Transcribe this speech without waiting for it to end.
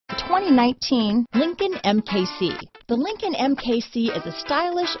2019 Lincoln MKC. The Lincoln MKC is a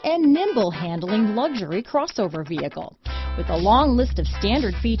stylish and nimble handling luxury crossover vehicle. With a long list of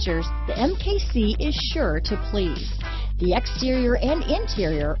standard features, the MKC is sure to please. The exterior and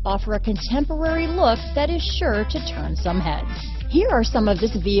interior offer a contemporary look that is sure to turn some heads. Here are some of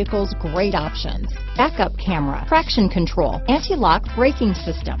this vehicle's great options: backup camera, traction control, anti-lock braking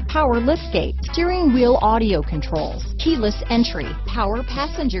system, power liftgate, steering wheel audio controls, keyless entry, power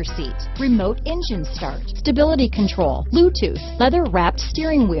passenger seat, remote engine start, stability control, Bluetooth, leather-wrapped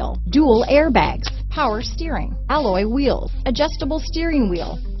steering wheel, dual airbags, power steering, alloy wheels, adjustable steering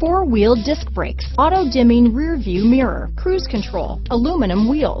wheel, four-wheel disc brakes, auto-dimming rear-view mirror, cruise control, aluminum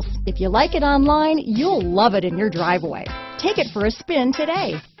wheels. If you like it online, you'll love it in your driveway. Take it for a spin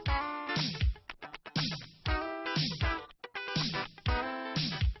today.